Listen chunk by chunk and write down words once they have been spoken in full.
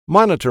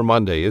Monitor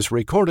Monday is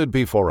recorded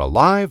before a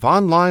live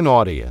online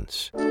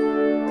audience.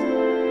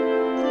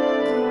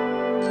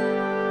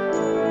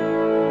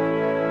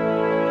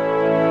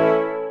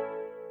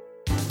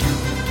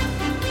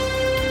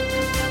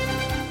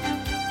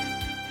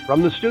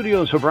 From the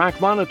studios of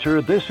Rack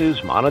Monitor, this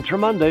is Monitor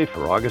Monday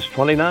for August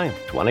 29th,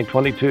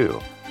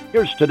 2022.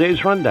 Here's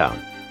today's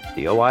rundown.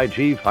 The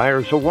OIG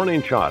fires a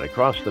warning shot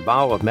across the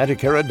bow of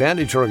Medicare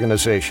Advantage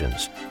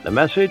organizations. The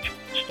message: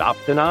 stop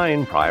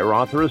denying prior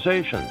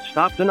authorizations,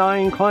 stop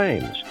denying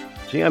claims.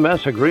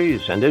 CMS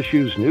agrees and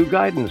issues new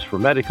guidance for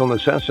medical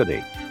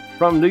necessity.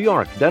 From New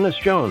York, Dennis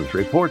Jones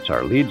reports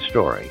our lead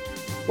story.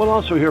 We'll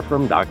also hear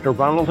from Dr.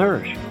 Ronald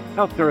Hirsch,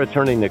 healthcare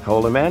attorney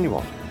Nicole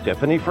Emanuel,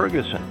 Tiffany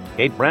Ferguson,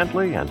 Kate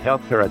Brantley, and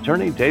healthcare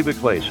attorney David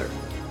Glazer.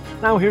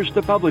 Now here's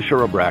the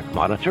publisher of Rack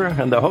Monitor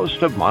and the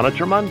host of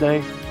Monitor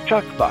Monday,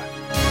 Chuck Buck.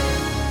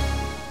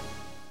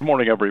 Good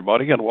morning,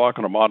 everybody, and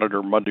welcome to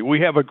Monitor Monday.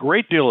 We have a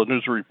great deal of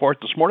news to report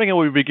this morning, and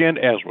we begin,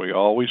 as we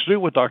always do,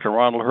 with Dr.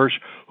 Ronald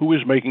Hirsch, who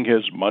is making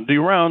his Monday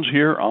rounds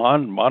here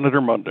on Monitor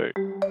Monday.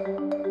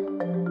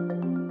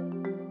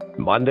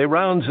 Monday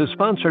Rounds is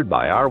sponsored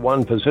by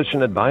R1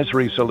 Physician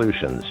Advisory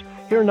Solutions.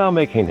 Here now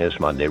making his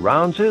Monday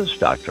rounds is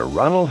Dr.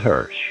 Ronald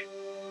Hirsch.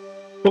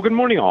 Well, good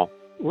morning, all.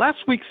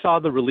 Last week saw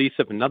the release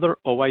of another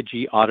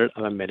OIG audit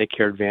of a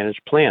Medicare Advantage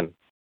plan.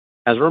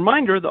 As a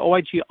reminder, the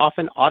OIG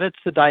often audits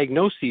the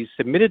diagnoses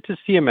submitted to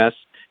CMS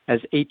as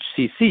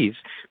HCCs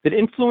that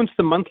influence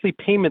the monthly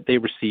payment they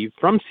receive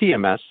from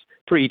CMS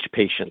for each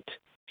patient.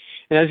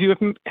 And as you have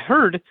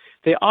heard,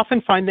 they often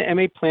find the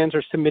MA plans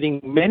are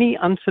submitting many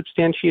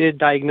unsubstantiated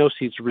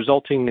diagnoses,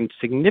 resulting in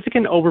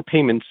significant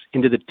overpayments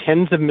into the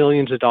tens of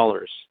millions of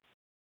dollars.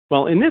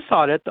 Well, in this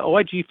audit, the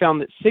OIG found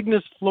that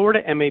Cigna's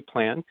Florida MA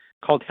plan,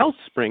 called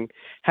HealthSpring,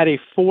 had a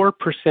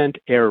 4%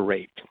 error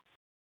rate.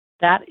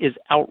 That is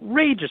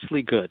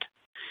outrageously good.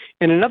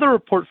 In another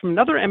report from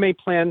another MA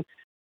plan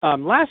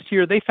last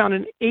year, they found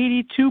an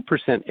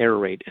 82% error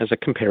rate as a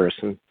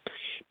comparison.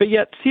 But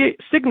yet,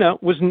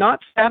 Cigna was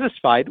not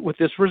satisfied with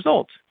this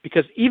result,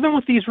 because even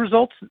with these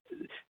results,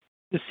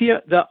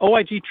 the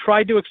OIG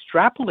tried to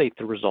extrapolate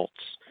the results,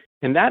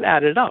 and that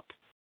added up.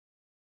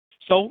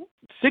 So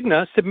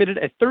Cigna submitted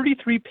a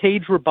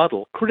 33-page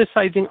rebuttal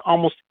criticizing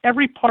almost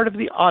every part of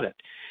the audit,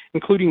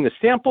 including the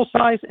sample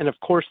size and, of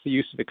course, the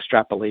use of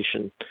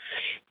extrapolation.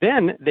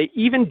 Then they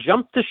even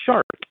jumped the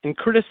shark and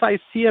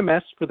criticized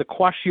CMS for the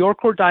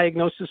kwashiorkor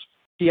diagnosis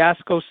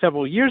fiasco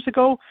several years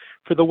ago,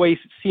 for the way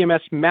CMS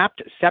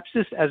mapped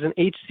sepsis as an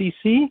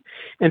HCC,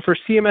 and for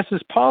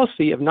CMS's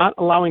policy of not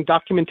allowing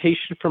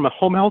documentation from a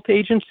home health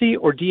agency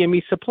or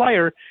DME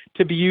supplier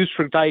to be used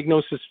for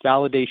diagnosis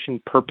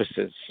validation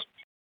purposes.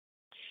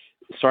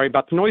 Sorry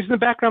about the noise in the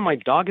background. My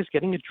dog is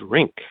getting a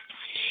drink.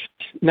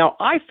 Now,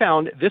 I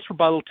found this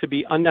rebuttal to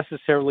be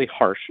unnecessarily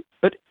harsh,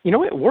 but,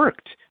 it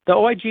worked. The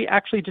OIG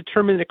actually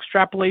determined that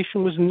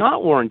extrapolation was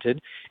not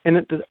warranted and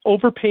that the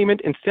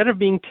overpayment, instead of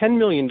being $10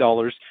 million,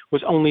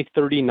 was only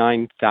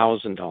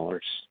 $39,000.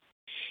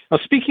 Now,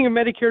 speaking of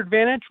Medicare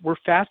Advantage, we're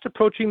fast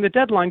approaching the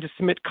deadline to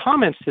submit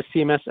comments to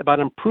CMS about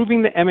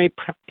improving the MA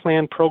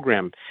plan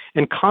program,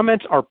 and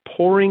comments are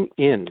pouring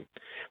in.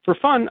 For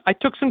fun, I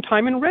took some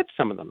time and read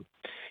some of them.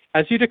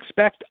 As you'd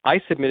expect,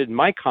 I submitted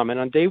my comment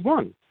on day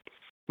one.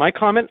 My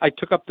comment, I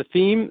took up the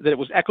theme that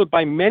was echoed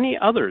by many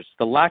others: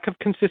 the lack of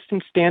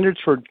consistent standards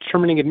for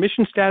determining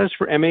admission status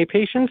for MA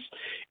patients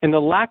and the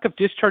lack of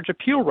discharge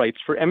appeal rights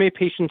for MA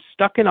patients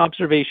stuck in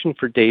observation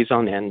for days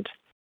on end.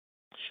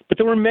 But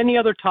there were many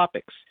other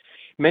topics.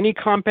 Many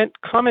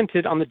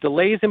commented on the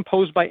delays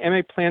imposed by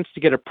MA plans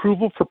to get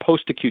approval for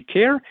post-acute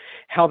care,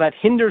 how that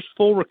hinders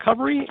full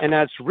recovery and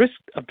adds risk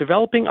of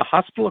developing a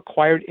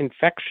hospital-acquired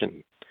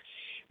infection.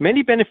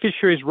 Many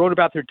beneficiaries wrote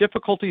about their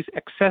difficulties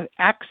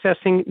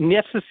accessing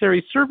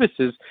necessary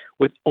services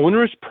with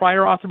onerous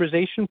prior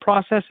authorization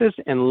processes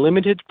and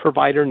limited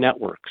provider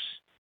networks.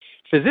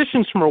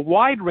 Physicians from a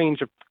wide range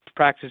of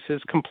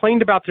practices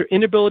complained about their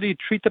inability to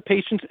treat the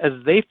patients as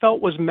they felt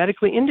was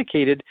medically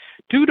indicated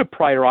due to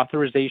prior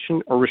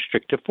authorization or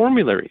restrictive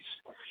formularies.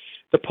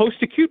 The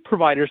post-acute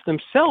providers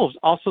themselves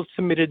also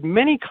submitted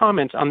many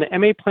comments on the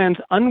MA plan's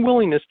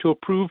unwillingness to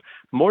approve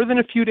more than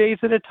a few days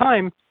at a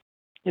time,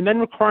 and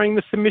then requiring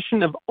the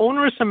submission of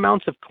onerous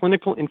amounts of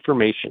clinical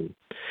information.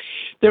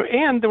 There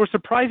were a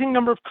surprising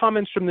number of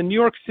comments from the New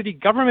York City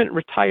government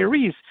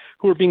retirees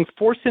who are being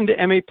forced into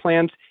MA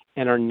plans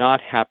and are not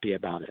happy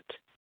about it.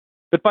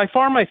 But by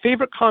far my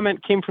favorite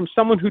comment came from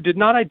someone who did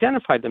not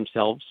identify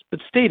themselves, but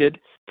stated,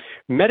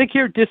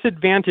 Medicare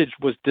Disadvantage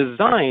was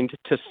designed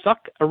to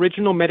suck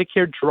original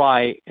Medicare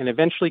dry and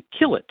eventually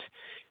kill it,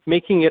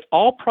 making it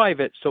all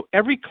private so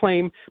every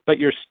claim but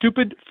your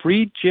stupid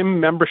free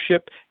gym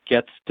membership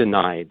gets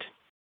denied.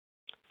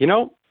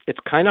 It's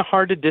kind of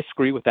hard to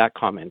disagree with that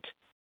comment.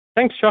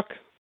 Thanks, Chuck.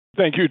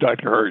 Thank you,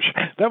 Dr. Hirsch.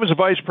 That was the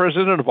Vice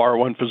President of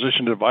R1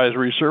 Physician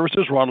Advisory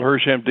Services, Ronald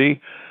Hirsch,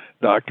 MD.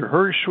 Dr.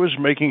 Hirsch was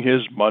making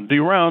his Monday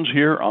rounds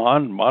here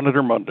on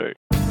Monitor Monday.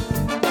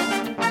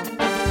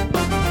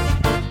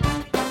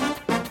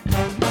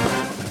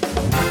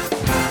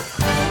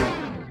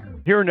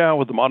 Here now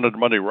with the Monitor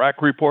Monday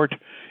RAC report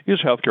is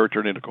healthcare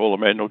attorney Nicole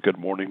Emanuel. Good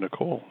morning,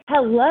 Nicole.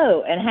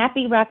 Hello, and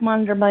happy RAC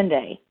Monitor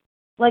Monday.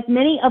 Like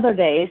many other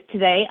days,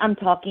 today I'm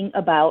talking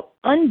about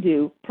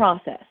undue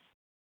process.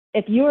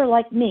 If you are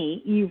like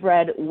me, you've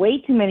read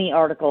way too many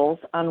articles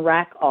on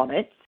RAC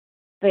audits.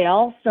 They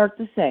all start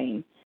the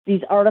same.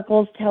 These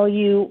articles tell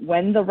you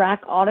when the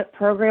RAC audit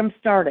program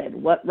started,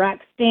 what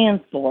RAC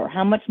stands for,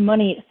 how much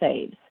money it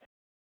saves.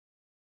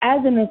 As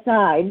an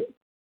aside,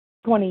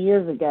 20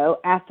 years ago,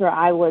 after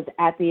I was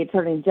at the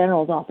Attorney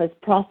General's office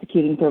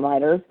prosecuting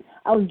providers,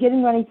 I was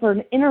getting ready for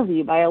an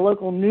interview by a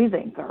local news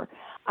anchor.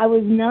 I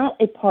was not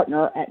a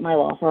partner at my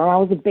law firm. I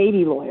was a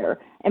baby lawyer,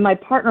 and my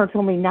partner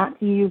told me not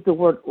to use the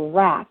word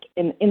RAC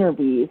in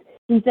interviews.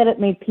 He said it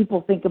made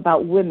people think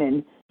about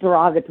women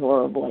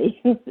derogatorily.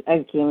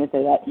 I can't even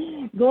say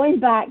that. Going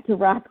back to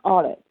RAC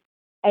audits,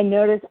 and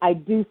notice I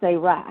do say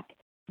RAC,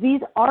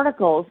 these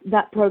articles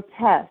that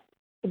protest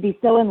to be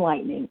so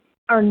enlightening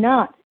are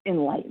not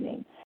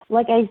enlightening.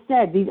 Like I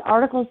said, these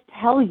articles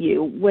tell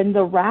you when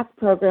the RAC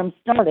program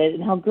started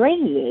and how great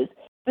it is,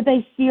 but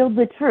they shield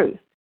the truth.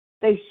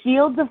 They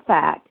shield the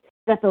fact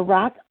that the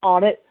RAC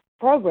audit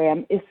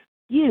program is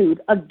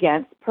skewed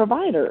against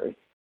providers.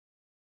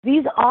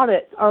 These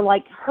audits are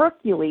like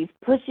Hercules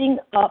pushing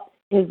up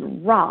his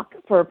rock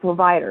for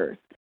providers.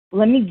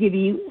 Let me give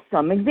you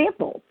some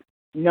examples.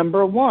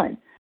 Number one,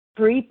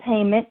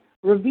 prepayment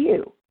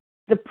review.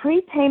 The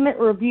prepayment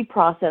review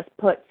process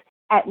puts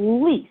at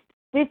least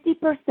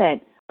 50%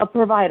 of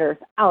providers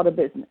out of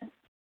business.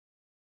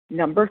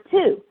 Number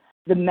two,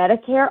 the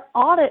Medicare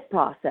audit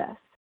process.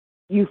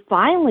 You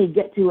finally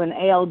get to an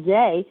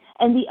ALJ,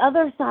 and the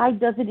other side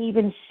doesn't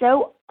even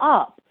show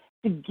up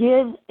to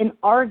give an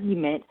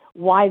argument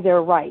why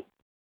they're right.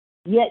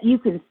 Yet you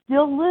can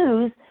still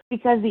lose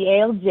because the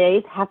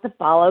ALJs have to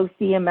follow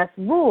CMS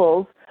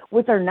rules,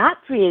 which are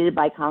not created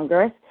by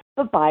Congress,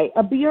 but by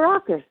a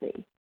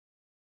bureaucracy.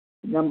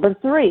 Number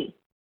three,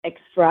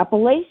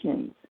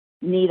 extrapolations.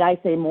 Need I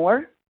say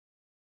more?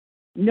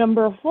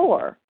 Number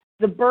four,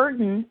 the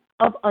burden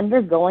of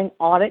undergoing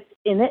audits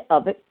in and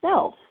of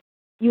itself.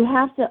 You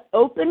have to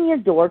open your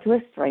door to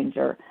a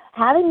stranger,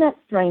 having that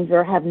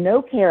stranger have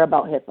no care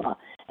about HIPAA,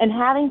 and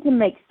having to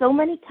make so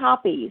many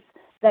copies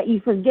that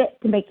you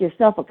forget to make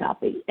yourself a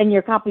copy, and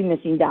your copy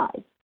machine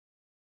dies.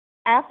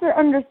 After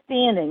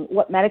understanding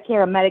what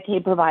Medicare and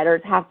Medicaid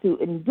providers have to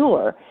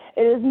endure,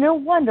 it is no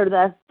wonder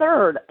that a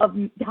third of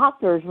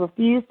doctors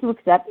refuse to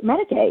accept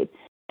Medicaid,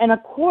 and a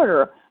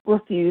quarter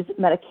refuse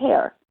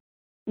Medicare.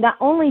 Not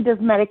only does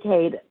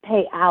Medicaid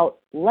pay out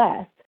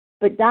less,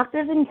 but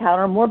doctors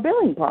encounter more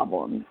billing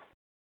problems.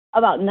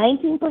 About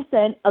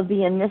 19% of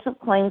the initial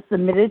claims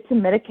submitted to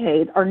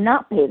Medicaid are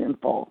not paid in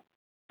full.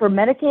 For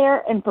Medicare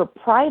and for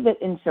private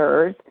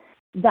insurers,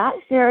 that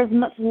share is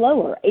much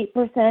lower,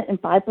 8%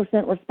 and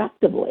 5%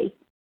 respectively.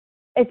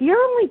 If you're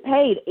only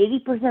paid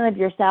 80% of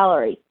your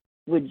salary,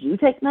 would you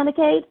take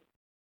Medicaid?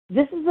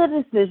 This is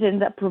a decision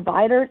that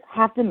providers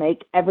have to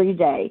make every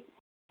day.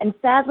 And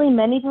sadly,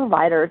 many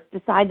providers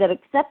decide that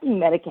accepting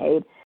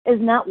Medicaid is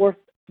not worth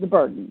the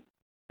burden.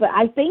 But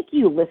I thank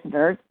you,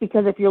 listeners,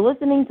 because if you're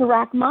listening to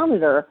RAC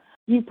Monitor,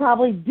 you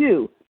probably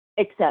do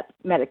accept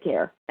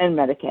Medicare and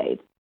Medicaid.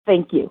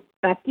 Thank you.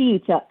 Back to you,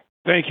 Chuck.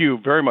 Thank you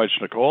very much,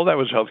 Nicole. That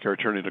was healthcare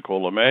attorney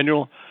Nicole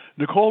Emanuel.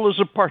 Nicole is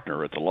a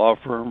partner at the law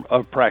firm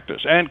of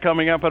Practice. And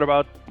coming up at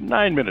about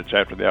 9 minutes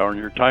after the hour in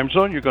your time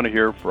zone, you're going to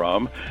hear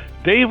from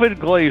David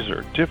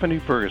Glazer, Tiffany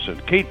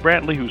Ferguson, Kate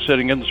Brantley, who's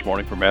sitting in this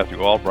morning for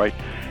Matthew Albright,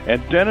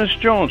 and Dennis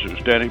Jones, who's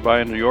standing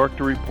by in New York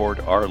to report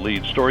our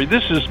lead story.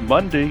 This is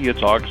Monday.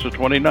 It's August the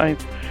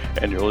 29th,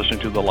 and you're listening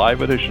to the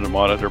live edition of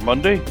Monitor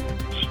Monday.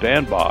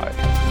 Stand by.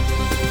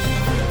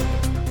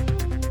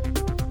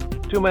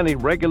 Too many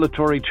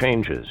regulatory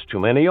changes,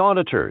 too many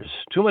auditors,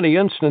 too many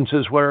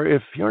instances where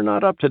if you're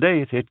not up to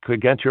date, it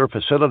could get your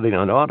facility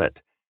on audit.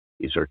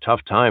 These are tough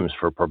times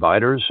for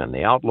providers, and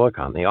the outlook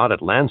on the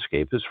audit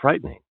landscape is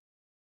frightening.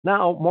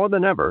 Now, more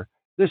than ever,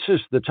 this is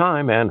the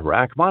time, and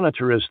RAC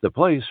Monitor is the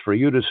place for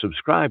you to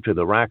subscribe to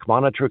the RAC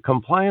Monitor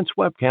Compliance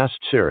Webcast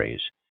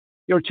Series.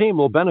 Your team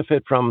will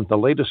benefit from the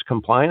latest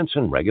compliance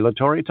and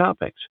regulatory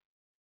topics.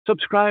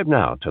 Subscribe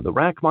now to the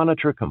RAC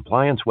Monitor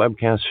Compliance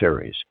Webcast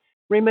Series.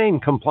 Remain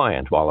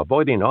compliant while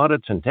avoiding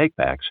audits and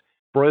takebacks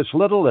for as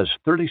little as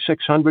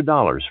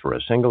 $3,600 for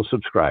a single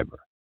subscriber.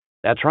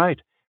 That's right.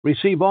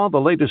 Receive all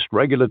the latest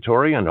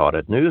regulatory and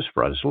audit news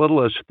for as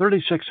little as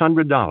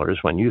 $3,600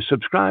 when you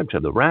subscribe to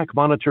the RAC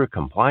Monitor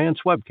Compliance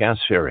Webcast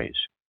Series.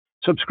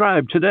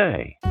 Subscribe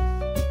today.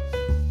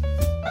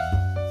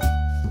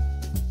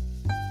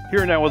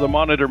 Here now with a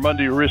Monitor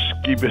Monday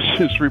Risky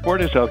Business Report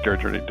is healthcare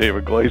attorney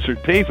David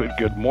Glazer. David,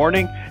 good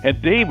morning.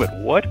 And David,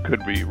 what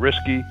could be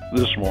risky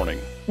this morning?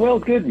 Well,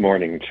 good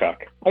morning,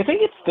 Chuck. I think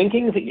it's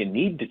thinking that you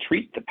need to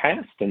treat the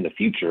past and the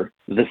future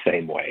the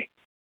same way.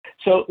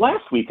 So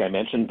last week I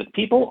mentioned that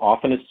people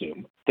often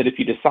assume that if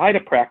you decide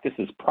a practice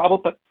is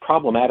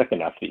problematic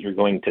enough that you're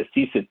going to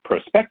cease it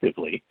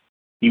prospectively,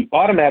 you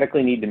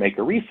automatically need to make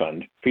a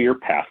refund for your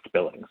past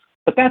billings.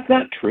 But that's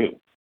not true.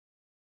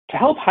 To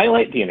help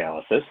highlight the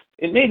analysis,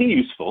 it may be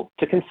useful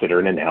to consider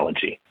an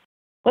analogy.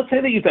 Let's say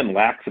that you've been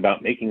lax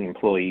about making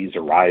employees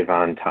arrive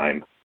on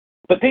time,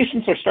 but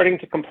patients are starting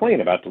to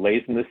complain about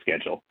delays in the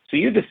schedule, so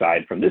you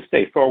decide from this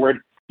day forward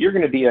you're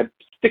going to be a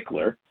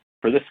stickler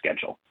for the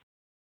schedule.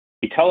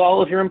 You tell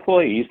all of your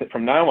employees that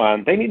from now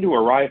on they need to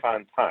arrive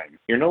on time.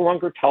 You're no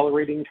longer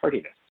tolerating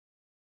tardiness.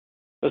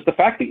 Does the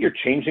fact that you're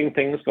changing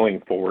things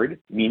going forward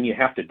mean you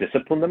have to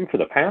discipline them for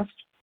the past?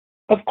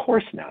 Of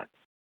course not.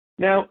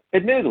 Now,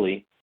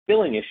 admittedly,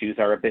 billing issues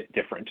are a bit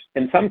different,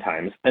 and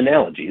sometimes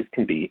analogies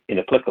can be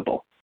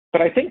inapplicable.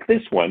 But I think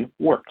this one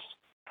works.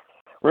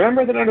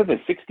 Remember that under the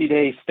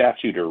 60-day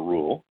statute or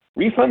rule,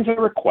 refunds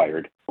are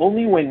required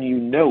only when you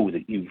know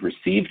that you've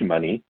received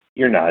money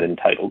you're not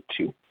entitled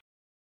to.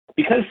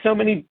 Because so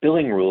many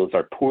billing rules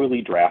are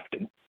poorly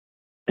drafted,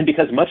 and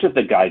because much of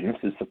the guidance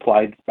is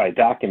supplied by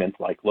documents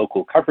like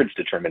local coverage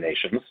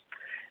determinations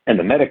and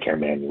the Medicare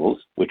manuals,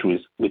 which,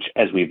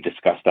 as we've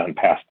discussed on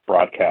past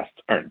broadcasts,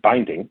 aren't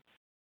binding,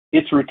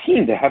 it's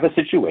routine to have a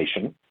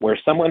situation where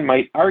someone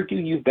might argue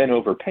you've been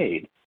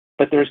overpaid,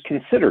 but there's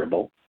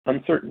considerable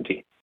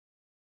uncertainty.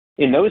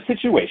 In those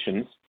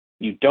situations,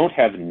 you don't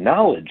have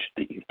knowledge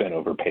that you've been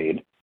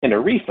overpaid, and a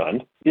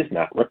refund is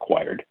not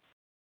required.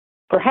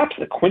 Perhaps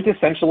a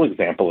quintessential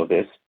example of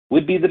this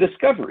would be the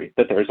discovery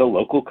that there's a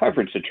local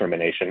coverage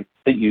determination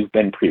that you've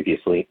been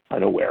previously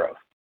unaware of.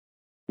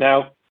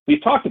 Now,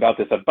 we've talked about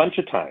this a bunch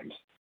of times,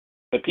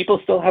 but people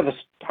still have a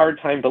hard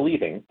time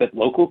believing that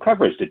local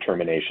coverage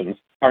determinations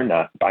are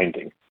not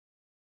binding.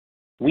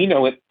 We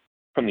know it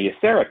from the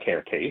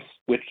AseraCare case,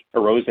 which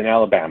arose in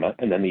Alabama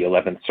and then the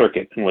 11th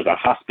Circuit and was a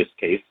hospice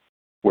case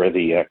where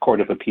the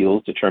Court of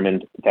Appeals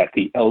determined that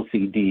the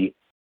LCD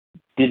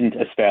didn't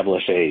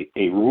establish a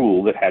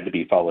rule that had to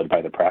be followed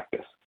by the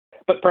practice.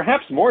 But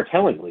perhaps more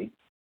tellingly,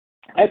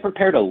 I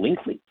prepared a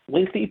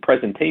lengthy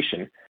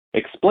presentation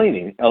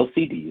explaining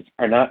LCDs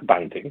are not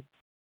binding.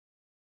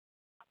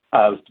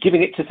 I was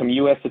giving it to some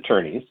U.S.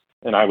 attorneys,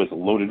 and I was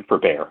loaded for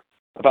bear.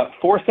 About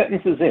 4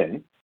 sentences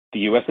in, the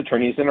U.S.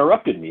 attorneys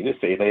interrupted me to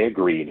say they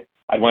agreed.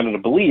 I wanted to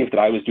believe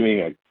that I was doing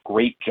a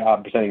great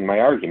job presenting my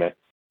argument,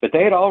 but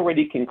they had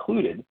already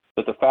concluded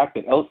that the fact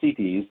that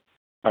LCDs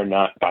are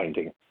not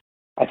binding.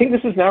 I think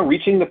this is now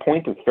reaching the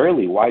point of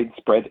fairly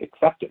widespread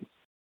acceptance.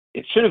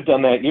 It should have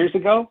done that years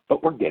ago,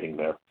 but we're getting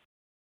there.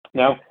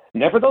 Now,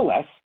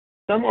 nevertheless,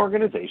 some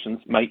organizations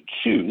might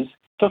choose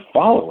to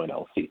follow an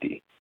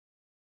LCD,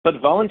 but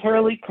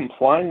voluntarily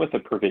complying with a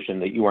provision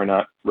that you are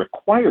not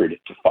required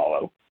to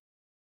follow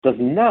does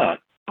not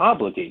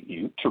obligate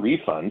you to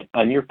refund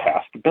on your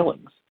past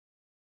billings.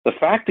 The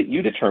fact that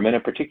you determine a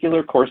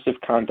particular course of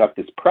conduct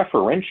is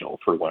preferential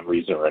for one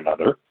reason or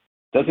another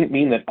doesn't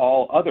mean that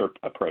all other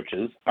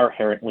approaches are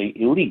inherently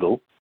illegal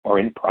or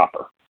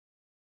improper.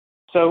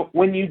 So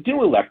when you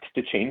do elect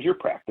to change your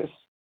practice,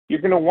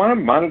 you're going to want to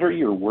monitor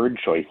your word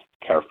choice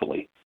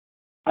carefully.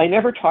 I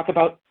never talk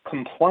about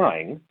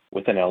complying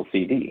with an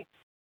LCD.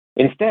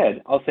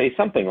 Instead, I'll say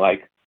something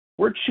like,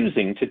 we're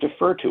choosing to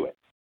defer to it.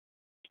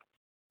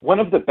 One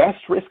of the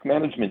best risk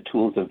management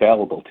tools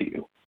available to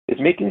you is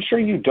making sure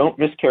you don't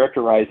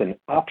mischaracterize an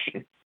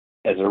option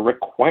as a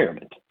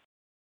requirement.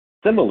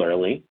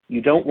 Similarly,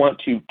 you don't want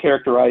to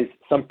characterize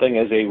something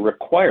as a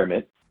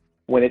requirement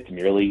when it's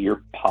merely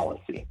your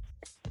policy.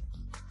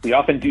 We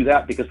often do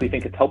that because we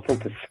think it's helpful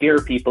to scare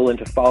people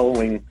into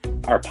following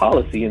our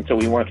policy, and so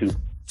we want to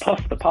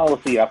puff the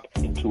policy up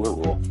into a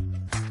rule.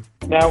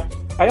 Now,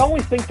 I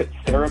always think that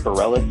Sarah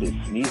Bareilles is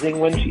sneezing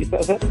when she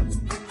says it,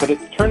 but it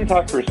turns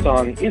out her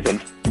song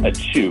isn't a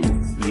chew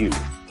you.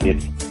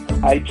 It's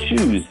I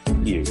choose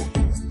you.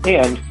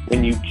 And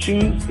when you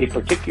choose a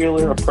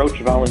particular approach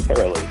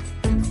voluntarily,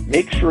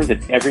 make sure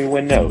that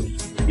everyone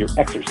knows you're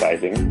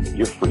exercising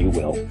your free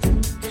will.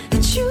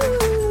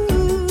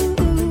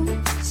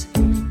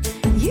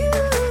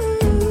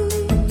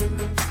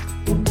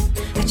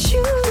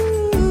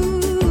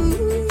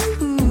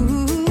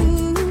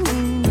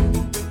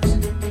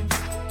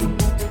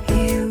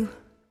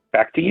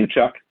 Back to you,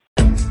 Chuck.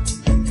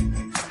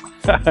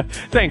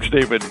 Thanks,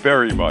 David,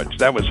 very much.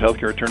 That was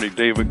healthcare attorney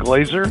David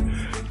Glazer.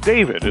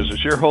 David is a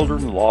shareholder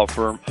in the law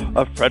firm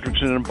of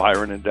Fredrickson and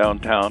Byron in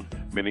downtown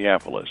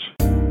Minneapolis.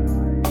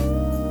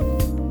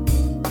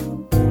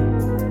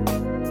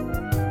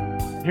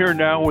 Here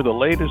now with the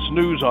latest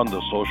news on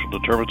the social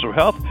determinants of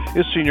health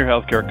is senior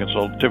healthcare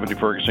consultant Tiffany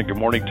Ferguson. Good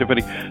morning,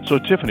 Tiffany. So,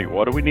 Tiffany,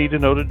 what do we need to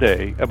know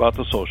today about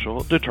the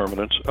social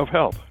determinants of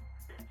health?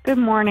 Good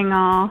morning,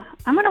 all.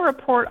 I'm going to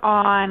report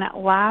on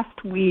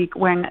last week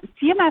when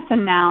CMS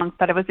announced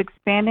that it was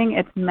expanding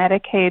its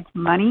Medicaid's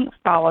Money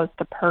Follows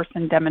the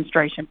Person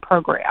demonstration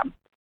program,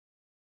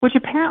 which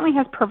apparently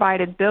has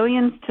provided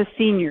billions to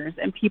seniors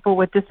and people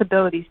with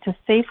disabilities to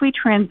safely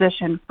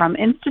transition from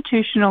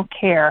institutional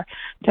care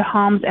to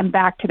homes and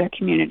back to their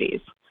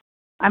communities.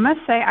 I must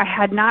say I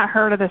had not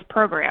heard of this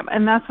program,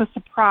 and thus was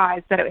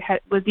surprised that it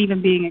was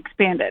even being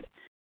expanded.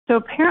 So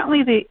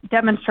apparently the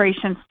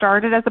demonstration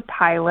started as a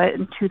pilot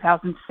in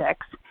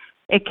 2006.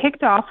 It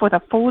kicked off with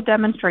a full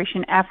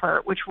demonstration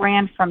effort, which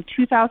ran from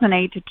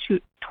 2008 to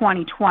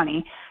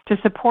 2020 to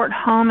support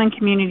home and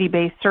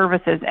community-based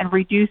services and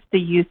reduce the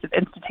use of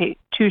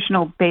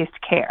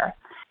institutional-based care.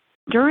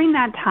 During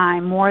that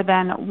time, more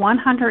than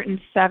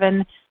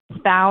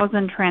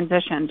 107,000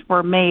 transitions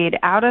were made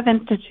out of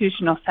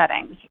institutional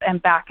settings and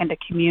back into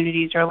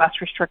communities or less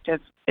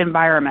restrictive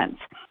environments.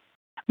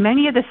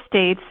 Many of the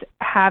states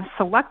have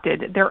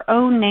selected their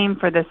own name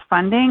for this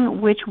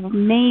funding, which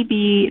may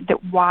be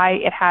why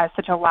it has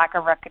such a lack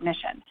of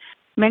recognition.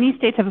 Many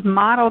states have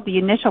modeled the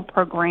initial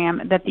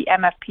program that the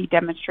MFP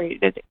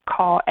demonstrated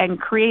and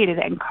created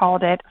and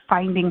called it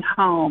Finding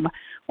Home,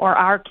 or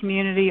Our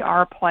Community,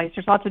 Our Place.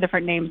 There's lots of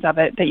different names of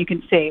it that you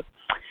can see.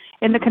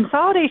 In the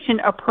Consolidation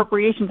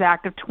Appropriations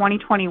Act of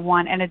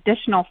 2021, an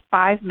additional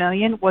 $5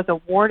 million was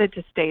awarded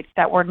to states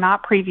that were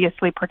not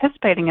previously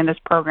participating in this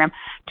program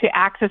to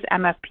access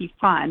MFP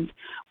funds,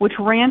 which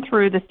ran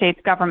through the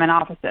state's government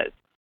offices.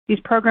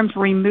 These programs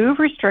remove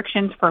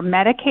restrictions for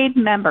Medicaid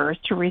members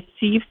to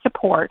receive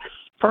support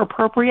for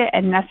appropriate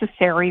and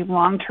necessary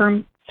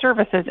long-term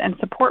services and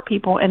support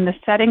people in the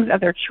settings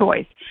of their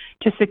choice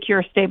to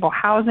secure stable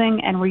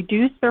housing and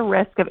reduce the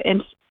risk of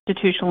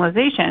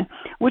institutionalization,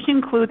 which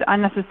includes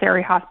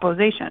unnecessary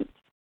hospitalizations.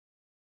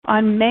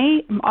 On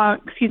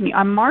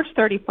March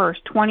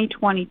 31st,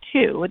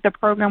 2022, the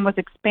program was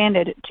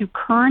expanded to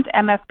current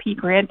MFP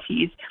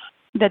grantees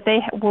that they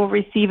will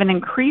receive an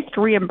increased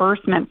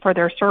reimbursement for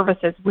their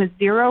services with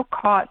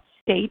zero-cost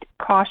state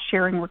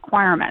cost-sharing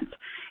requirements.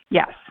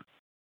 Yes,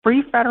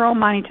 free federal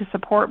money to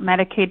support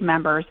Medicaid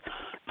members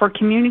for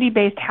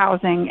community-based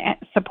housing and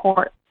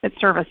support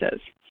services.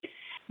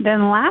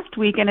 Then last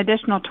week, an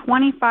additional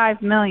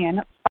 $25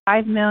 million,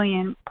 $5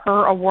 million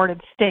per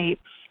awarded state,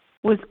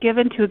 was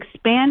given to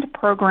expand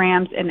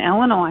programs in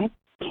Illinois,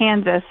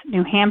 Kansas,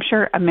 New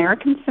Hampshire,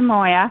 American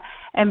Samoa,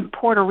 and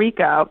Puerto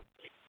Rico.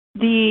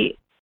 The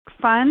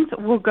funds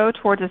will go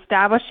towards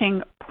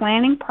establishing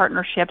planning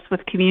partnerships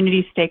with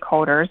community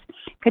stakeholders,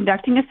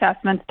 conducting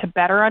assessments to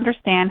better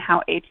understand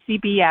how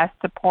HCBS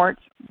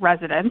supports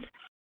residents,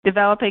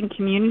 developing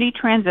community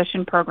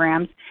transition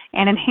programs,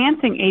 and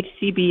enhancing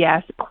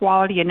HCBS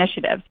quality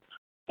initiatives,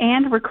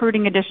 and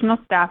recruiting additional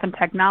staff and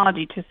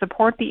technology to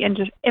support the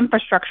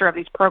infrastructure of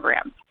these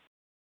programs.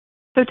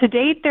 So to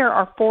date, there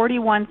are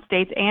 41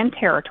 states and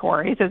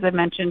territories, as I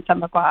mentioned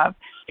some above,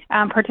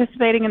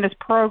 participating in this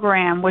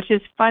program, which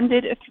is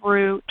funded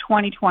through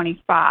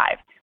 2025.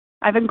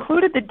 I've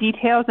included the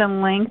details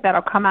and link that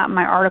will come out in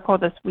my article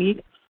this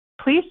week.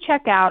 Please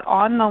check out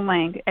on the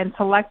link and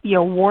select the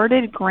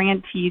Awarded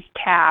Grantees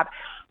tab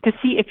to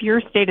see if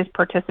your state is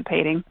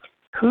participating,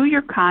 who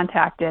your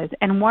contact is,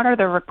 and what are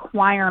the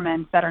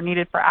requirements that are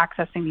needed for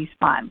accessing these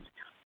funds.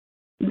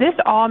 This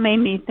all made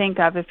me think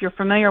of, if you're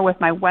familiar with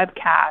my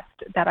webcast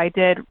that I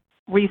did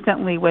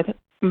recently with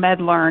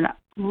MedLearn,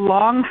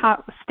 long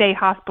stay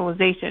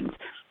hospitalizations,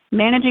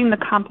 managing the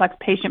complex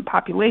patient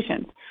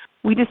populations.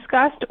 We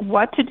discussed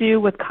what to do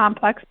with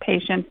complex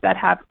patients that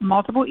have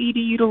multiple ED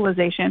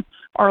utilization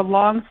or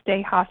long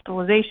stay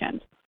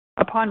hospitalizations.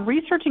 Upon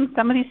researching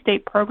some of these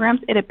state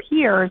programs, it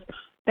appears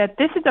that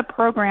this is a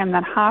program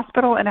that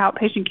hospital and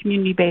outpatient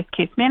community-based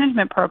case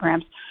management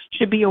programs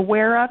should be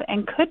aware of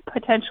and could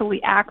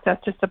potentially access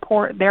to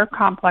support their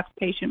complex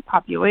patient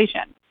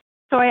population.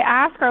 So I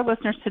ask our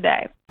listeners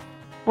today,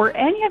 were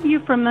any of you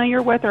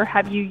familiar with or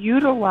have you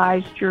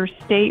utilized your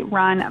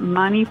state-run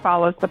Money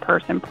Follows the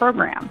Person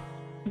program?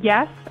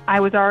 Yes, I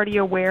was already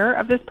aware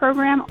of this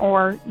program,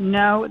 or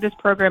no, this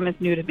program is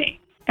new to me.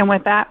 And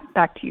with that,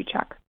 back to you,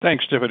 Chuck.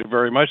 Thanks, Tiffany,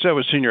 very much. That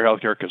was Senior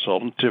Healthcare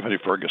Consultant Tiffany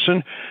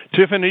Ferguson.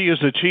 Tiffany is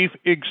the Chief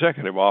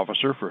Executive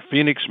Officer for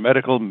Phoenix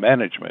Medical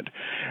Management.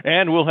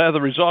 And we'll have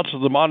the results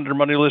of the Monitor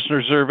Monday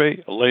Listener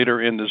Survey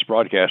later in this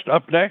broadcast.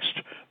 Up next,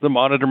 the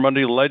Monitor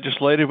Monday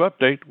Legislative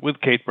Update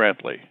with Kate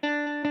Brantley.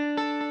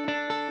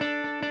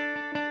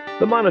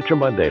 The Monitor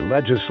Monday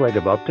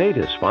Legislative Update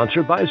is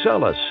sponsored by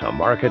Zelus, a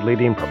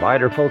market-leading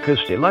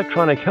provider-focused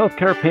electronic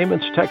healthcare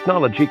payments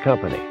technology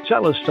company.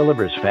 Zelus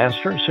delivers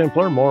faster,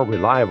 simpler, more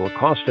reliable,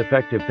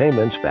 cost-effective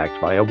payments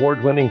backed by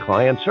award-winning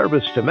client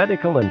service to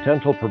medical and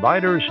dental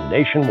providers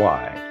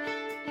nationwide.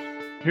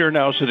 Here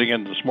now, sitting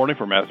in this morning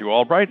for Matthew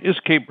Albright, is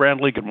Kate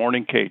Brantley. Good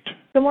morning, Kate.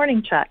 Good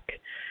morning, Chuck.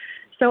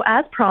 So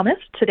as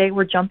promised, today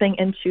we're jumping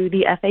into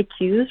the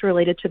FAQs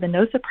related to the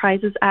No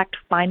Surprises Act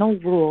final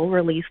rule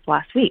released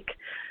last week.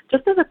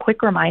 Just as a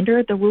quick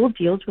reminder, the rule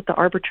deals with the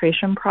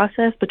arbitration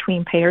process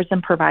between payers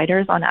and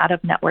providers on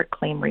out-of-network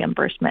claim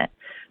reimbursement.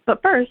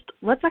 But first,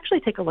 let's actually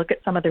take a look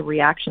at some of the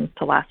reactions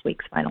to last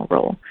week's final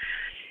rule.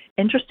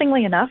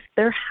 Interestingly enough,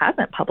 there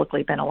hasn't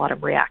publicly been a lot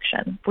of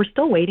reaction. We're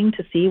still waiting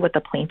to see what the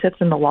plaintiffs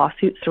in the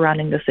lawsuit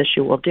surrounding this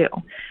issue will do.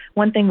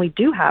 One thing we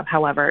do have,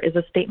 however, is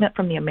a statement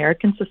from the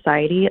American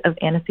Society of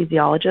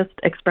Anesthesiologists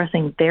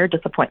expressing their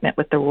disappointment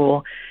with the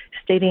rule,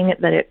 stating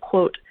that it,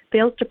 quote,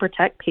 fails to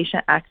protect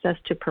patient access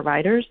to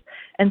providers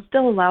and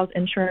still allows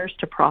insurers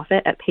to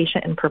profit at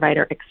patient and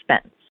provider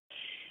expense.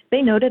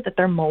 They noted that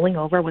they're mulling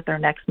over what their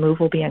next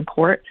move will be in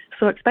court,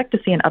 so expect to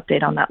see an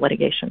update on that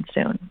litigation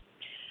soon.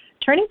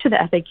 Turning to the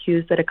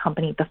FAQs that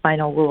accompanied the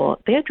final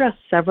rule, they addressed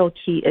several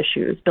key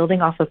issues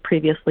building off of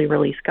previously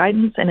released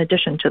guidance in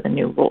addition to the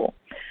new rule.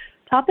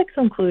 Topics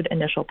include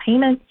initial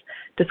payments,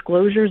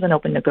 disclosures and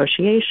open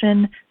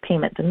negotiation,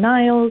 payment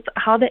denials,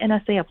 how the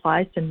NSA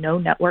applies to no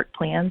network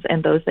plans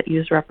and those that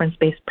use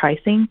reference-based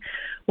pricing,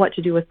 what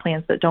to do with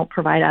plans that don't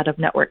provide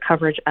out-of-network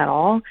coverage at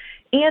all,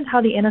 and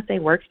how the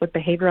NSA works with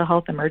behavioral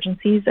health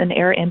emergencies and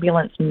air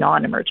ambulance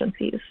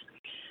non-emergencies.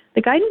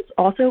 The guidance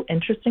also,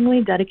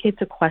 interestingly, dedicates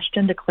a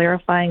question to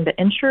clarifying that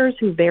insurers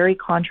who vary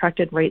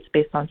contracted rates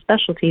based on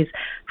specialties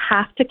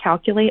have to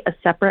calculate a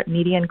separate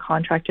median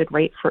contracted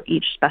rate for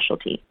each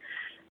specialty.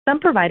 Some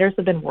providers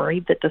have been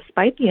worried that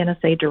despite the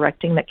NSA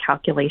directing that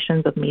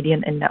calculations of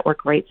median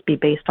in-network rates be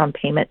based on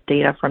payment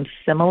data from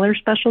similar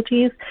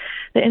specialties,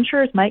 the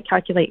insurers might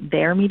calculate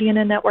their median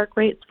in-network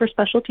rates for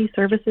specialty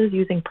services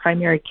using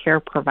primary care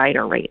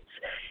provider rates.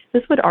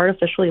 This would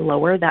artificially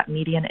lower that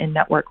median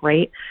in-network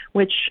rate,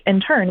 which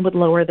in turn would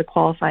lower the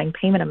qualifying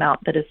payment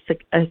amount that is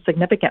a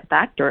significant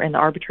factor in the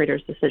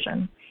arbitrator's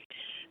decision.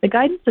 The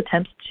guidance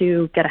attempts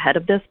to get ahead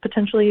of this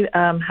potentially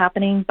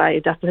happening by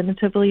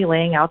definitively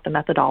laying out the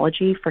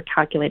methodology for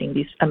calculating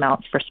these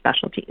amounts for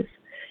specialties.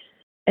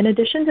 In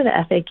addition to the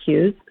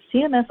FAQs,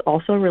 CMS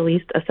also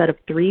released a set of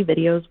 3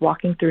 videos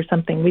walking through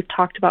something we've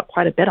talked about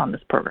quite a bit on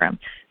this program,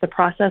 the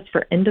process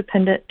for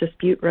Independent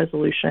Dispute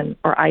Resolution,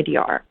 or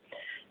IDR.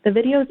 The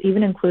videos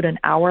even include an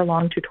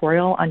hour-long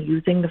tutorial on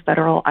using the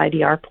federal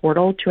IDR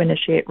portal to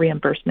initiate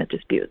reimbursement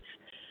disputes.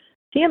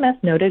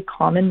 CMS noted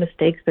common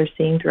mistakes they're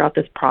seeing throughout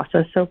this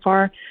process so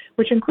far,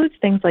 which includes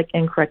things like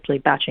incorrectly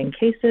batching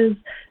cases,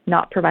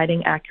 not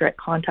providing accurate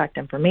contact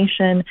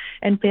information,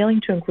 and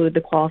failing to include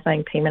the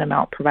qualifying payment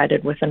amount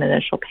provided with an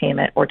initial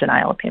payment or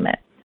denial of payment.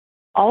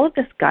 All of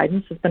this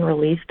guidance has been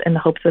released in the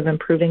hopes of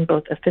improving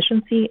both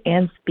efficiency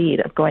and speed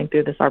of going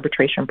through this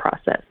arbitration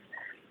process.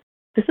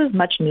 This is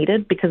much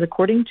needed because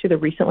according to the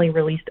recently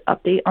released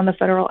update on the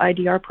federal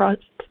IDR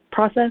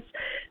process,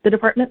 the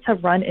departments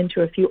have run into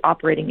a few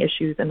operating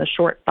issues in the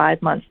short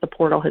 5 months the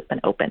portal has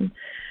been open.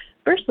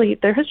 Firstly,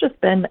 there has just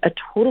been a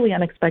totally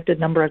unexpected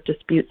number of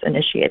disputes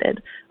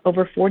initiated,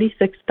 over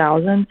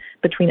 46,000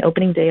 between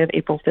opening day of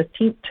April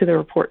 15th to the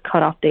report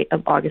cutoff date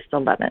of August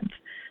 11th.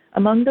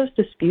 Among those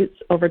disputes,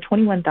 over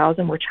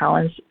 21,000 were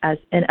challenged as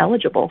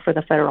ineligible for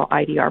the federal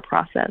IDR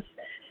process.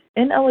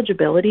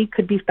 Ineligibility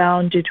could be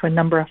found due to a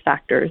number of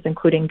factors,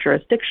 including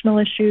jurisdictional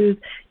issues,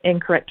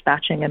 incorrect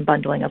batching and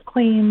bundling of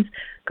claims,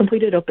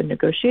 completed open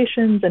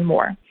negotiations, and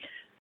more.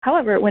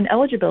 However, when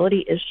eligibility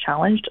is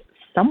challenged,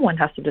 someone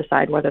has to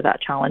decide whether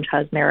that challenge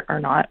has merit or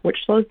not,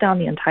 which slows down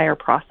the entire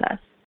process.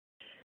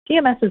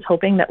 CMS is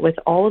hoping that with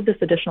all of this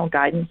additional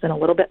guidance and a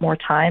little bit more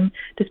time,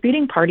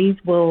 disputing parties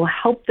will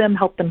help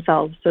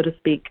themselves, so to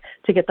speak,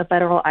 to get the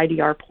federal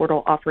IDR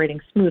portal operating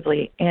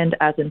smoothly and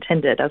as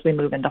intended as we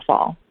move into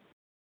fall.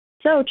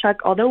 So, Chuck,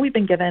 although we've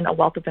been given a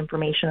wealth of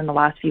information in the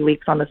last few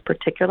weeks on this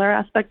particular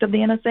aspect of the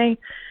NSA,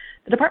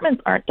 the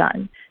departments aren't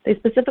done. They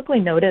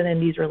specifically noted in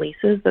these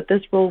releases that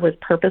this rule was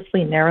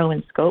purposely narrow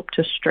in scope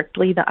to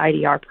strictly the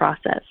IDR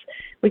process.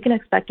 We can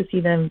expect to see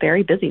them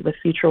very busy with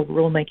future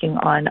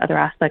rulemaking on other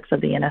aspects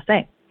of the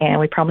NSA, and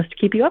we promise to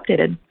keep you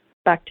updated.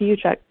 Back to you,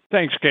 Chuck.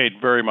 Thanks, Kate,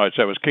 very much.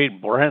 That was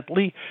Kate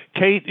Brantley.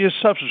 Kate is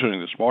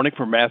substituting this morning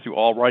for Matthew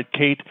Allwright.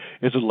 Kate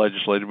is a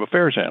legislative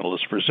affairs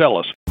analyst for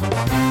Zealous.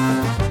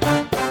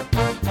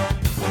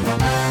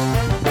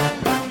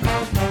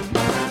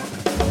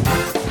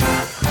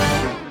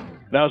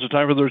 Now is the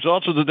time for the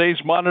results of today's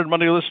Modern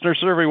Money Listener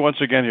Survey. Once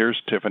again, here's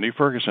Tiffany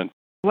Ferguson.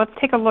 Let's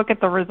take a look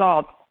at the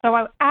results. So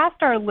I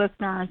asked our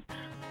listeners,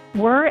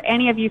 were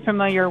any of you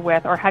familiar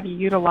with or have you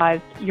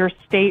utilized your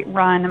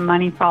state-run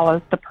Money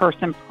Follows the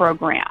Person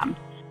program?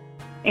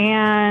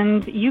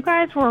 And you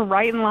guys were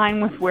right in line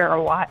with where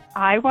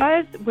I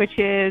was, which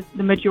is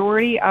the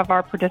majority of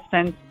our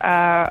participants,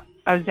 a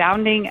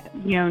resounding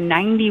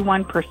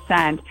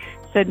 91%,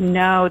 said,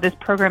 no, this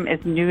program is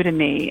new to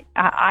me.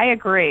 I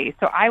agree.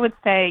 So I would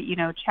say,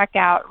 check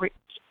out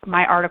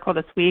my article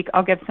this week.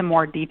 I'll give some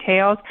more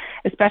details,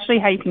 especially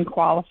how you can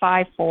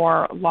qualify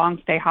for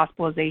long-stay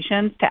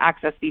hospitalizations to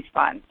access these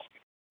funds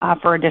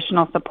for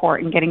additional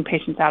support in getting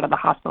patients out of the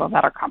hospital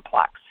that are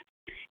complex.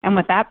 And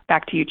with that,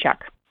 back to you,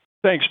 Chuck.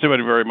 Thanks,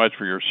 Tiffany, very much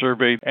for your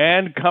survey.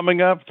 And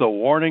coming up, the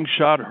warning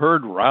shot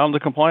heard round the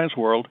compliance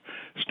world.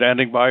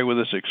 Standing by with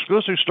this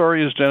exclusive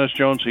story is Dennis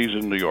Jones. He's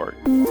in New York.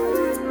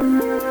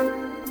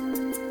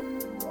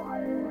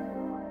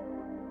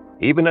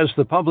 Even as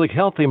the public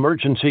health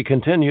emergency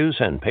continues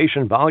and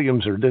patient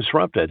volumes are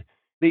disrupted,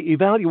 the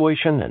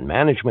Evaluation and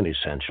Management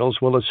Essentials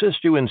will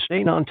assist you in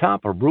staying on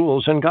top of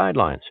rules and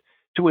guidelines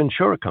to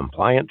ensure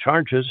compliant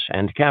charges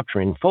and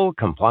capturing full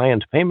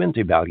compliant payment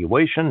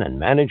evaluation and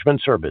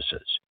management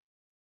services.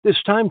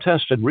 This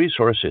time-tested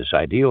resource is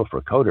ideal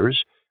for coders,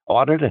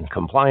 audit and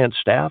compliance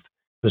staff,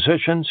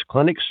 physicians,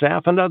 clinic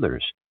staff, and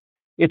others.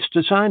 It's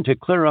designed to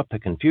clear up the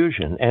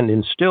confusion and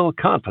instill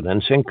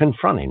confidence in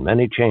confronting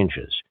many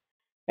changes.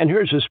 And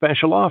here's a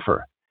special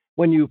offer.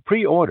 When you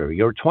pre-order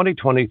your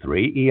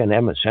 2023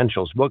 E&M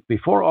Essentials book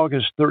before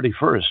August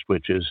 31st,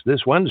 which is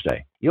this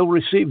Wednesday, you'll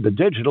receive the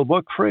digital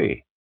book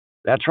free.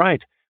 That's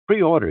right.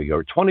 Pre-order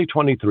your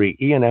 2023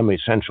 E&M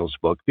Essentials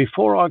book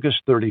before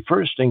August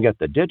 31st and get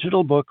the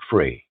digital book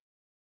free.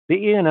 The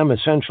E&M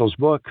Essentials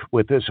book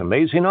with this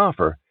amazing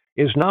offer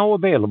is now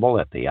available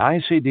at the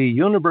ICD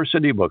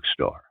University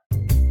Bookstore.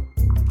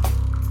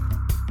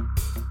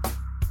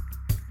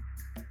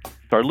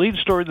 Our lead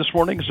story this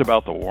morning is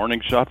about the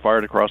warning shot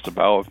fired across the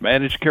bow of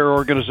managed care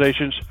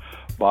organizations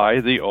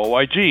by the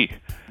OIG.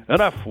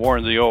 Enough,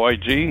 warned the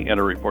OIG in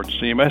a report to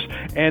CMS,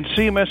 and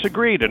CMS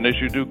agreed and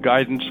issued new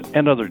guidance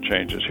and other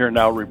changes. Here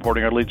now,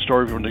 reporting our lead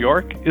story from New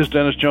York, is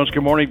Dennis Jones.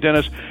 Good morning,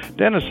 Dennis.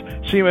 Dennis,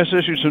 CMS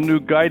issued some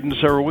new guidance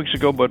several weeks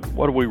ago, but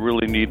what do we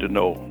really need to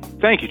know?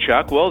 Thank you,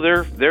 Chuck. Well,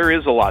 there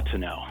is a lot to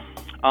know.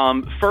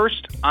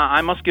 First, I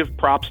must give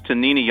props to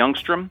Nina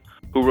Youngstrom,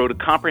 who wrote a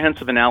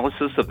comprehensive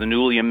analysis of the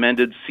newly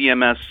amended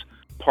CMS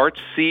Part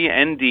C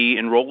and D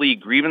enrollee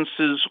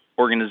grievances,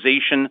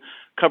 organization,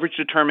 coverage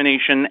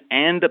determination,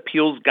 and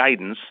appeals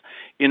guidance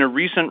in a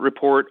recent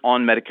report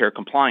on Medicare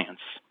compliance.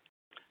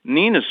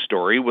 Nina's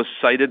story was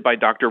cited by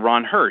Dr.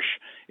 Ron Hirsch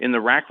in the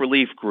RAC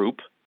Relief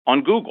group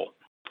on Google.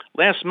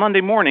 Last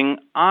Monday morning,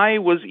 I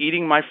was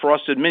eating my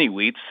frosted mini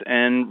wheats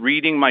and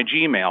reading my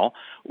Gmail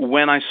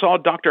when I saw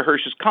Dr.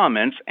 Hirsch's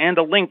comments and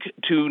a link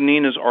to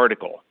Nina's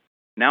article.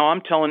 Now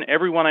I'm telling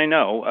everyone I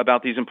know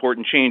about these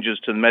important changes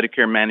to the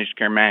Medicare Managed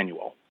Care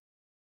Manual.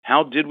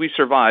 How did we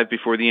survive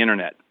before the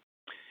Internet?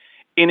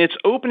 In its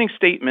opening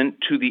statement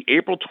to the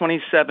April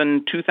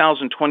 27,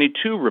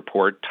 2022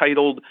 report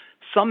titled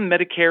Some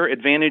Medicare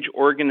Advantage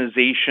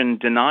Organization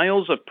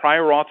Denials of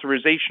Prior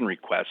Authorization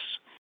Requests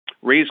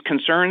Raised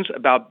Concerns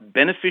about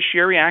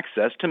Beneficiary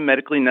Access to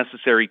Medically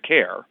Necessary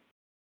Care,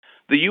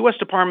 the U.S.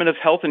 Department of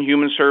Health and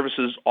Human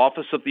Services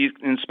Office of the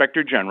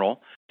Inspector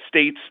General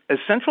states a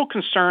central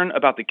concern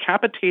about the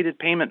capitated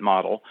payment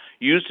model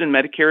used in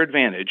Medicare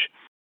Advantage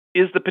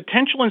is the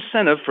potential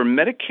incentive for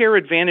Medicare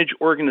Advantage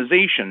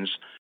organizations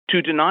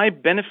to deny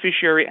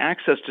beneficiary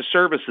access to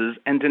services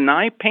and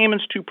deny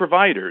payments to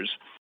providers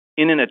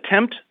in an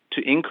attempt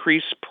to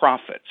increase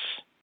profits.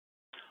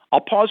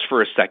 I'll pause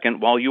for a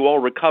second while you all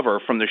recover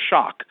from the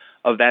shock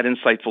of that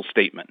insightful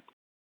statement.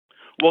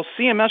 Well,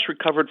 CMS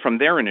recovered from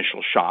their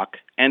initial shock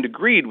and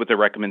agreed with the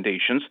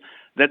recommendations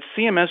that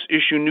CMS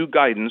issue new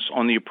guidance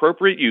on the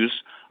appropriate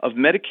use of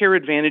Medicare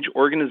Advantage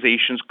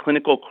organizations'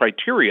 clinical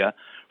criteria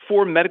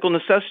for medical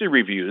necessity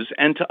reviews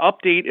and to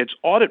update its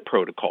audit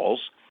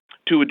protocols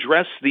to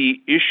address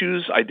the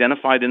issues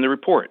identified in the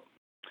report.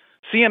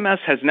 CMS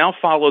has now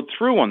followed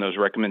through on those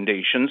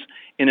recommendations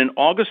in an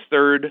August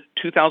 3,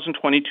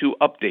 2022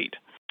 update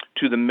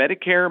to the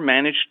Medicare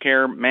Managed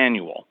Care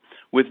Manual,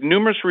 with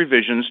numerous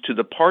revisions to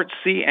the Part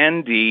C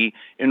and D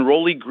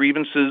enrollee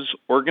grievances,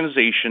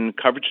 organization,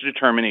 coverage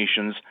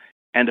determinations,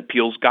 and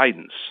appeals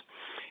guidance.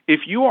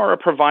 If you are a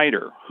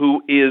provider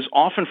who is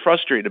often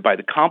frustrated by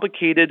the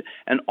complicated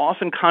and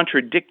often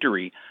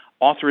contradictory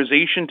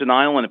authorization,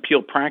 denial, and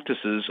appeal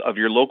practices of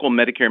your local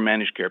Medicare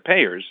managed care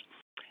payers,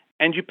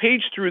 and you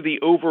page through the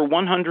over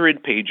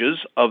 100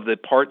 pages of the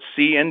Part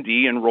C and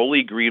D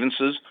enrollee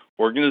grievances,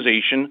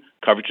 organization,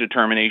 coverage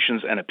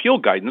determinations, and appeal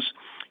guidance,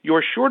 you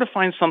are sure to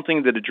find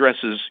something that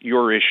addresses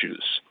your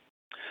issues.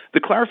 The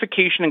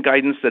clarification and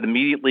guidance that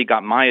immediately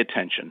got my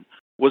attention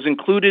was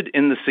included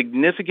in the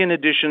significant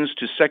additions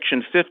to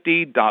Section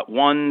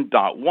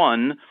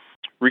 50.1.1,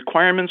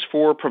 Requirements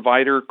for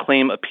Provider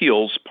Claim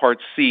Appeals,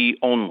 Part C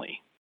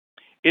only.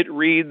 It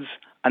reads,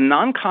 a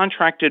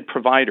non-contracted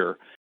provider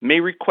may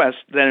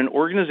request that an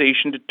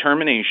organization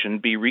determination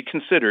be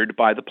reconsidered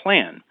by the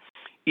plan.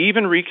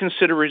 Even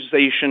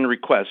reconsideration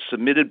requests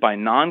submitted by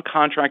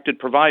non-contracted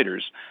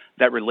providers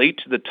that relate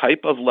to the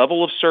type of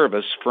level of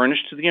service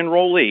furnished to the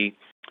enrollee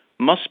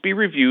must be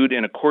reviewed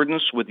in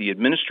accordance with the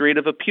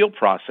administrative appeal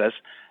process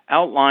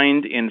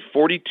outlined in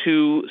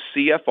 42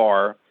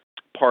 CFR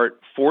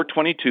Part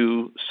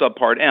 422,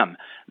 Subpart M.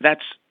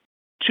 That's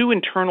 2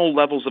 internal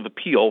levels of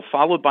appeal,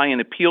 followed by an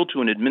appeal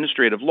to an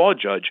administrative law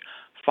judge,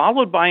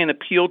 followed by an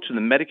appeal to the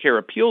Medicare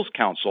Appeals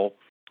Council,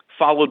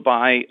 followed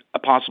by a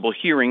possible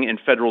hearing in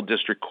federal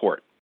district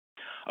court.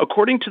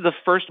 According to the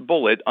first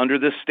bullet under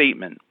this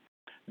statement,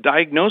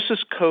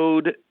 diagnosis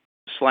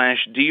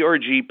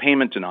code/DRG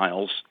payment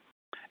denials,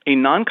 a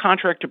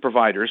non-contracted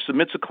provider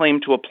submits a claim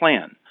to a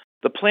plan.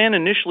 The plan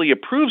initially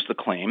approves the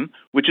claim,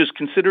 which is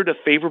considered a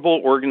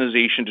favorable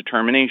organization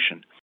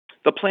determination.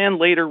 The plan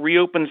later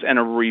reopens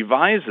and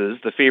revises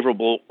the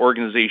favorable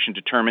organization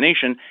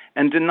determination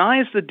and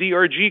denies the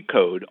DRG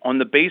code on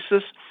the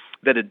basis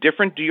that a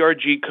different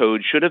DRG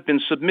code should have been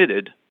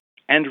submitted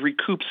and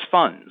recoups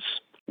funds.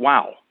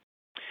 Wow.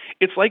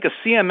 It's like a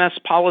CMS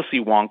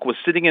policy wonk was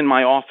sitting in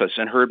my office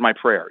and heard my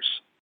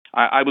prayers.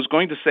 I was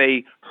going to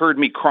say heard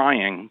me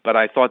crying, but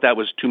I thought that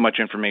was too much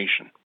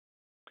information.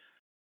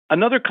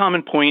 Another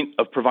common point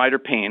of provider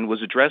pain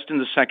was addressed in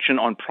the section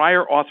on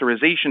prior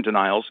authorization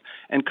denials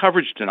and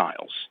coverage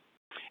denials.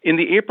 In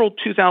the April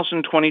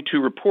 2022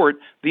 report,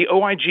 the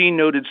OIG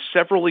noted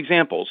several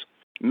examples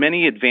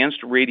many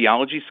advanced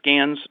radiology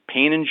scans,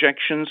 pain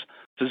injections,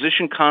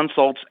 physician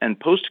consults, and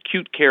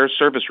post-acute care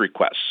service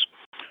requests,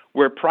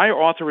 where prior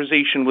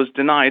authorization was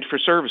denied for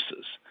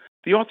services.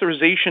 The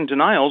authorization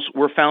denials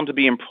were found to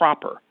be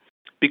improper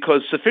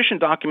because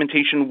sufficient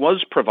documentation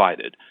was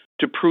provided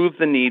to prove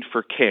the need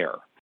for care.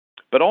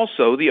 But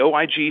also, the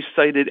OIG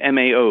cited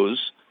MAOs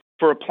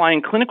for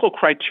applying clinical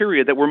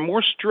criteria that were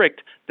more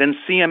strict than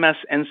CMS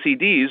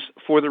NCDs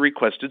for the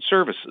requested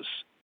services.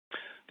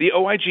 The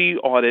OIG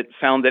audit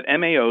found that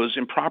MAOs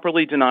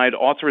improperly denied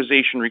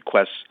authorization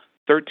requests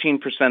 13%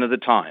 of the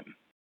time.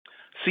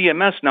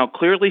 CMS now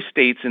clearly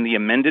states in the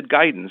amended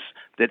guidance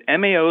that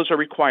MAOs are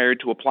required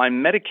to apply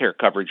Medicare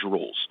coverage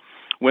rules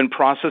when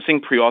processing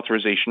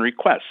pre-authorization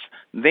requests.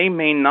 They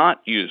may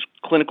not use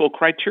clinical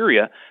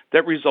criteria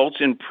that results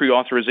in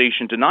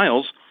pre-authorization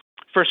denials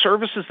for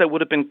services that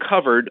would have been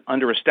covered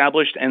under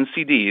established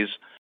NCDs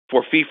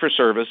for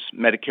fee-for-service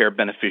Medicare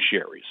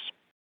beneficiaries.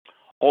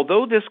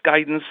 Although this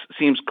guidance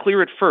seems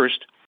clear at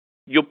first,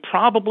 you'll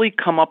probably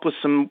come up with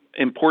some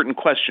important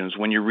questions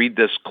when you read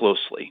this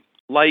closely,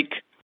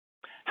 like,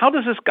 how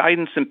does this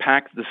guidance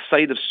impact the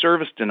site of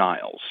service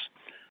denials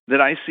that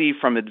I see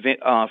from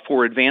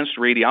for advanced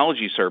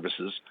radiology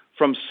services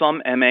from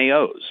some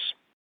MAOs?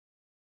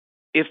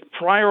 If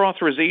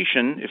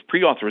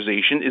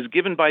pre-authorization is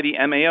given by the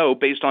MAO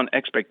based on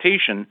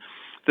expectation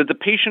that the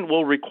patient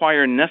will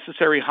require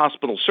necessary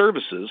hospital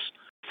services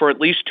for at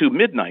least 2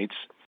 midnights,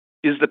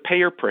 is the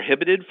payer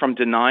prohibited from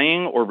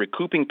denying or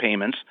recouping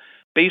payments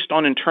based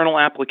on internal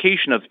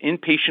application of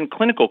inpatient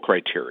clinical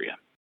criteria?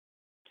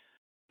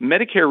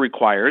 Medicare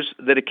requires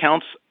that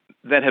accounts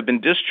that have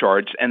been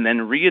discharged and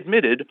then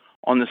readmitted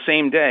on the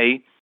same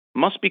day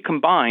must be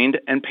combined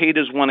and paid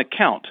as one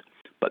account,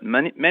 but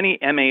many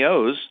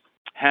MAOs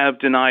have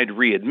denied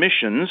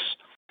readmissions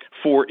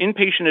for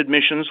inpatient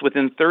admissions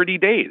within 30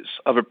 days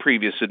of a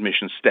previous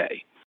admission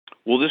stay.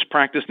 Will this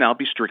practice now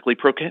be strictly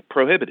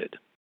prohibited?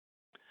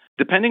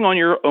 Depending on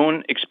your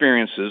own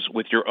experiences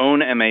with your own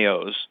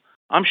MAOs,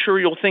 I'm sure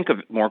you'll think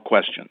of more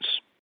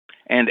questions.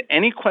 And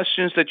any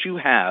questions that you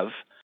have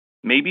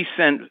may be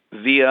sent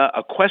via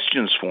a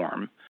questions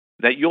form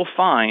that you'll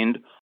find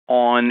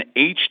on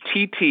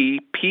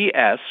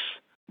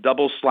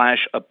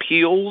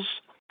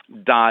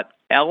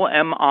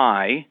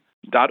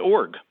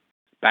https://appeals.lmi.org.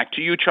 Back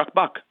to you, Chuck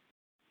Buck.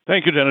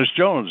 Thank you, Dennis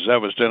Jones.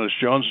 That was Dennis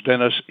Jones.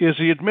 Dennis is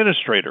the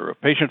administrator of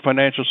patient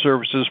financial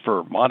services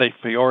for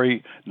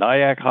Montefiore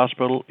Nyack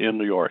Hospital in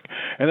New York.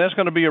 And that's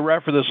going to be a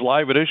wrap for this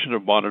live edition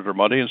of Monitor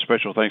Monday. And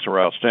special thanks to our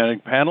outstanding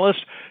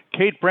panelists,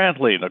 Kate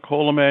Brantley,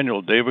 Nicole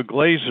Emanuel, David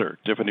Glazer,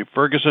 Tiffany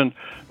Ferguson,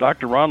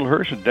 Dr. Ronald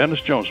Hirsch, and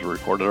Dennis Jones, who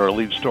reported our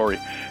lead story.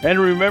 And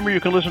remember,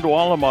 you can listen to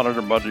all the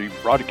Monitor Monday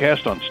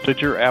broadcasts on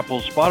Stitcher, Apple,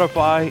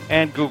 Spotify,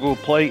 and Google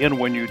Play. And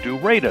when you do,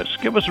 rate us.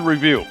 Give us a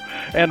review.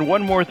 And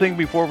one more thing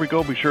before we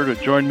go, be sure to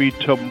join me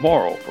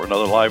tomorrow for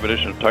another live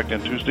edition of Tucked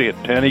In Tuesday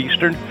at 10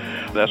 Eastern.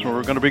 That's when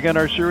we're going to begin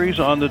our series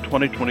on the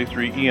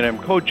 2023 E&M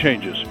code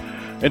changes.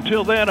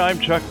 Until then, I'm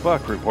Chuck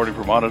Buck, reporting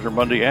for Monitor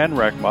Monday and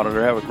Rack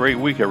Monitor. Have a great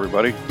week,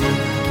 everybody.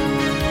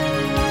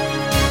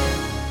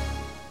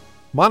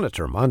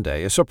 Monitor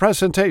Monday is a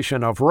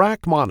presentation of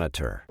Rack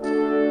Monitor.